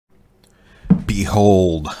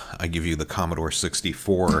Behold, I give you the Commodore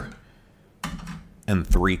 64 and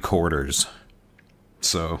 3/4.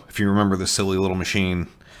 So, if you remember the silly little machine,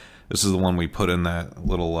 this is the one we put in that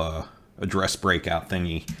little address breakout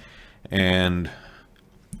thingy. And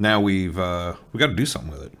now we got to do something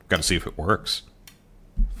with it. Got to see if it works.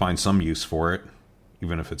 Find some use for it,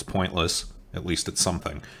 even if it's pointless. At least it's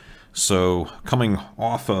something. So, coming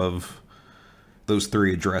off of those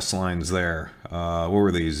three address lines there, what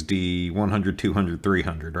were these? D100, 200,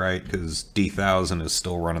 300, right? Because D1000 is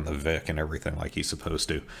still running the VIC and everything like he's supposed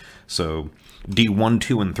to. So, D1,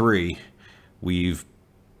 2, and 3, we've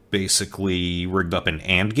basically rigged up an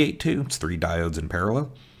AND gate to. It's 3 diodes in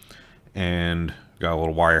parallel. And got a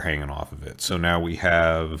little wire hanging off of it. So now we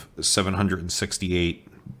have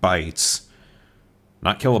 768 bytes,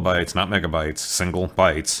 not kilobytes, not megabytes, single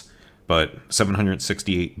bytes, but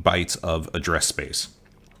 768 bytes of address space.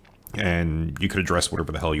 And you could address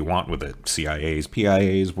whatever the hell you want with it. CIAs,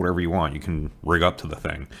 PIAs, whatever you want. You can rig up to the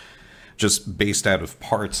thing. Just based out of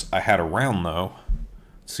parts I had around, though.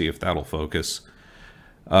 Let's see if that'll focus.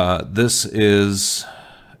 This is,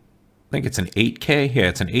 I think it's an 8K. Yeah,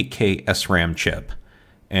 it's an 8K SRAM chip.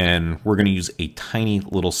 And we're going to use a tiny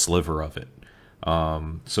little sliver of it.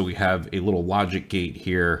 So we have a little logic gate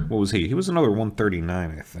here. What was he? He was another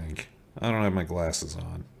 139, I think. I don't have my glasses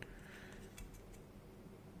on.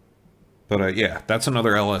 But yeah, that's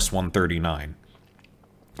another LS139.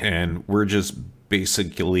 And we're just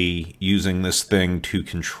basically using this thing to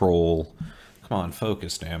control... Come on,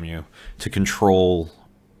 focus, damn you. To control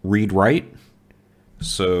read-write.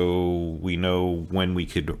 So we know when we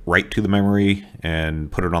could write to the memory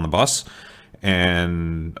and put it on the bus.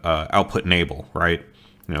 And output enable, right?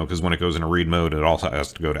 You know, because when it goes into read mode, it also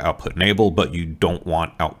has to go to output enable, but you don't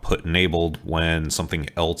want output enabled when something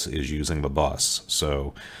else is using the bus.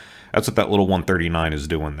 So that's what that little 139 is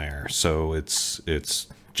doing there. So it's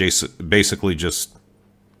basically just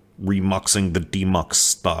remuxing the demux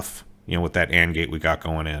stuff, you know, with that AND gate we got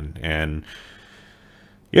going in. And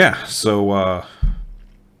yeah, so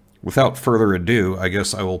without further ado, I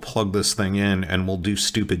guess I will plug this thing in and we'll do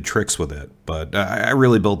stupid tricks with it. But I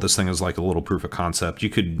really built this thing as like a little proof of concept.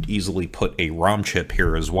 You could easily put a ROM chip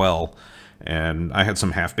here as well. And I had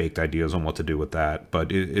some half-baked ideas on what to do with that.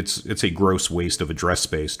 But it's a gross waste of address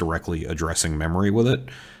space directly addressing memory with it.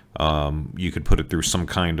 You could put it through some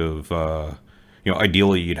kind of, you know,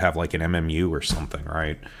 ideally you'd have like an MMU or something,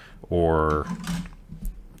 right? Or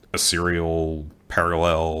a serial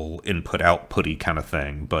parallel input-output-y kind of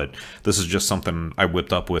thing, but this is just something I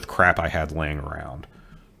whipped up with crap I had laying around.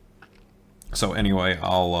 So anyway,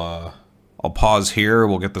 I'll pause here,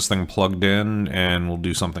 we'll get this thing plugged in, and we'll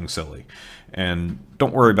do something silly. And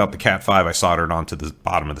don't worry about the Cat 5 I soldered onto the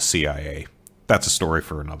bottom of the CIA. That's a story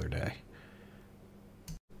for another day.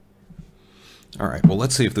 Alright, well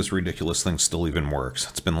let's see if this ridiculous thing still even works.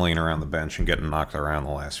 It's been laying around the bench and getting knocked around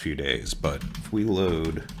the last few days, but if we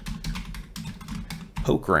load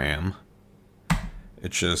PokeRAM,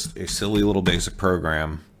 it's just a silly little basic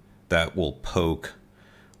program that will poke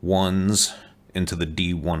 1s into the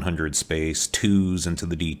D100 space, 2s into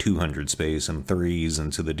the D200 space, and 3s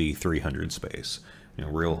into the D300 space. You know,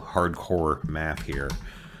 real hardcore math here.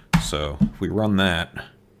 So if we run that,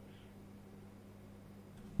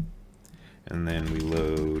 and then we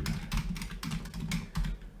load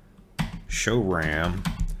show RAM,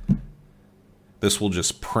 this will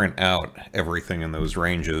just print out everything in those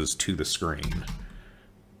ranges to the screen.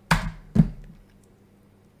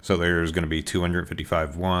 So there's going to be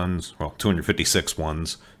 255 ones, well, 256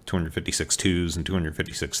 ones, 256 twos, and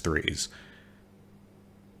 256 threes.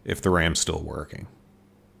 If the RAM's still working.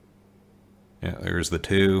 Yeah, there's the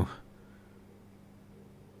 2.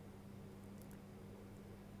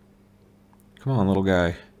 Come on, little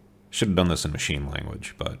guy. Should have done this in machine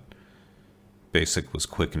language, but basic was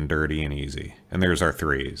quick and dirty and easy. And there's our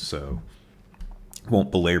 3s, so won't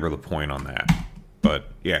belabor the point on that.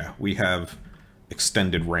 But yeah, we have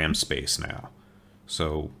extended RAM space now.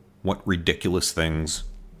 So what ridiculous things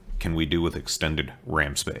can we do with extended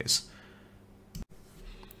RAM space?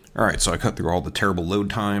 Alright, so I cut through all the terrible load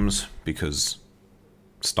times because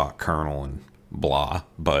stock kernel and blah.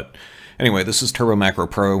 But anyway, this is Turbo Macro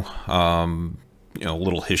Pro. You know, a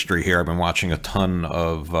little history here. I've been watching a ton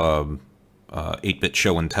of 8-bit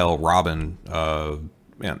show and tell. Robin,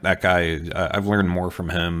 man, that guy, I've learned more from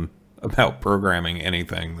him about programming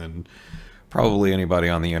anything than probably anybody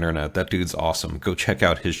on the internet. That dude's awesome. Go check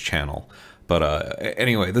out his channel. But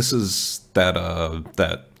anyway, this is that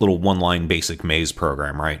that little one-line basic maze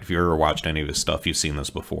program, right? If you ever watched any of his stuff, you've seen this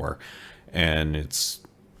before. And it's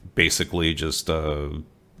basically just, you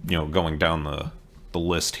know, going down the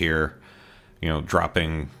list here.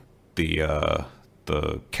 dropping the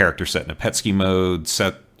character set in a Petsky mode,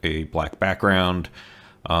 set a black background,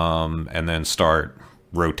 and then start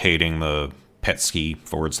rotating the Petsky /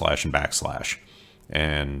 and backslash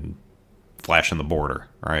and flashing the border,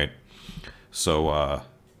 right? So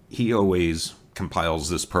he always compiles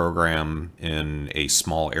this program in a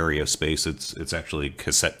small area of space. It's actually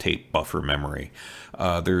cassette tape buffer memory.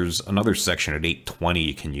 There's another section at 820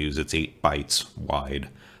 you can use. It's 8 bytes wide.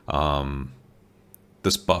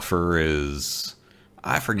 This buffer is,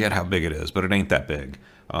 I forget how big it is, but it ain't that big.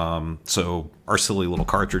 So our silly little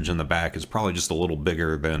cartridge in the back is probably just a little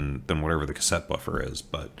bigger than whatever the cassette buffer is.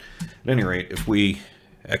 But at any rate, if we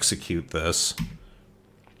execute this,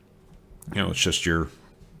 it's just your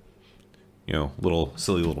little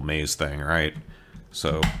silly little maze thing, right?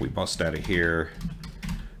 So we bust out of here,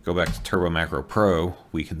 go back to Turbo Macro Pro,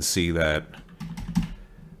 we can see that,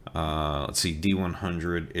 let's see,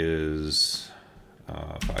 D100 is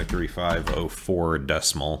 53504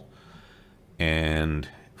 decimal, and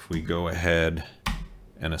if we go ahead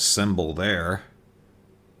and assemble there,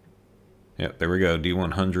 yeah, there we go,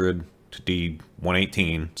 D100 to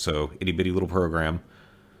D118, so itty bitty little program,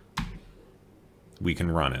 we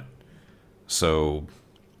can run it. So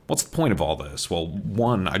what's the point of all this? Well,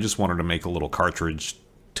 one, I just wanted to make a little cartridge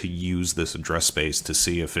to use this address space to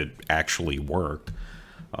see if it actually worked.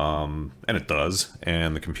 And it does,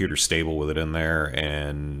 and the computer's stable with it in there,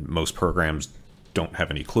 and most programs don't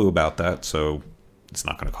have any clue about that, so it's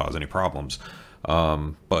not going to cause any problems.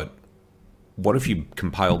 But what if you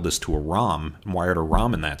compiled this to a ROM and wired a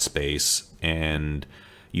ROM in that space, and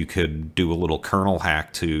you could do a little kernel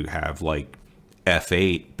hack to have, like,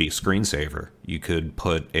 F8 be a screensaver? You could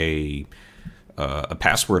put a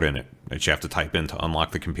password in it that you have to type in to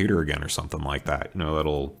unlock the computer again or something like that.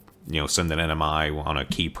 That'll send an NMI on a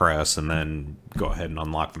key press and then go ahead and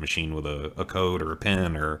unlock the machine with a code or a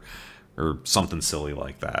pin or something silly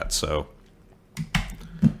like that. So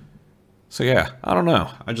yeah, I don't know.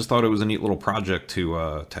 I just thought it was a neat little project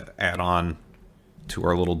to add on to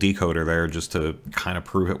our little decoder there, just to kind of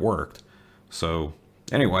prove it worked. So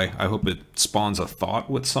anyway, I hope it spawns a thought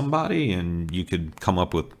with somebody, and you could come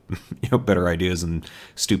up with better ideas and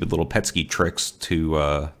stupid little Petsky tricks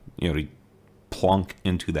to to plunk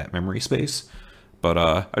into that memory space. But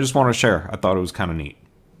I just wanted to share. I thought it was kind of neat.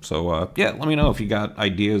 So yeah, let me know if you got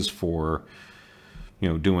ideas for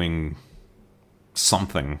doing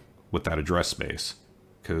something with that address space,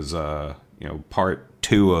 because part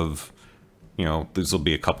 2 of this will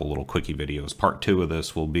be a couple little quickie videos. Part 2 of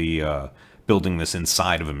this will be building this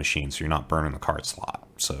inside of a machine, so you're not burning the card slot.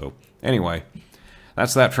 So anyway,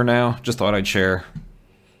 that's that for now. Just thought I'd share,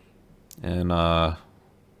 and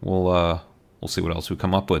we'll see what else we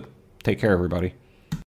come up with. Take care, everybody.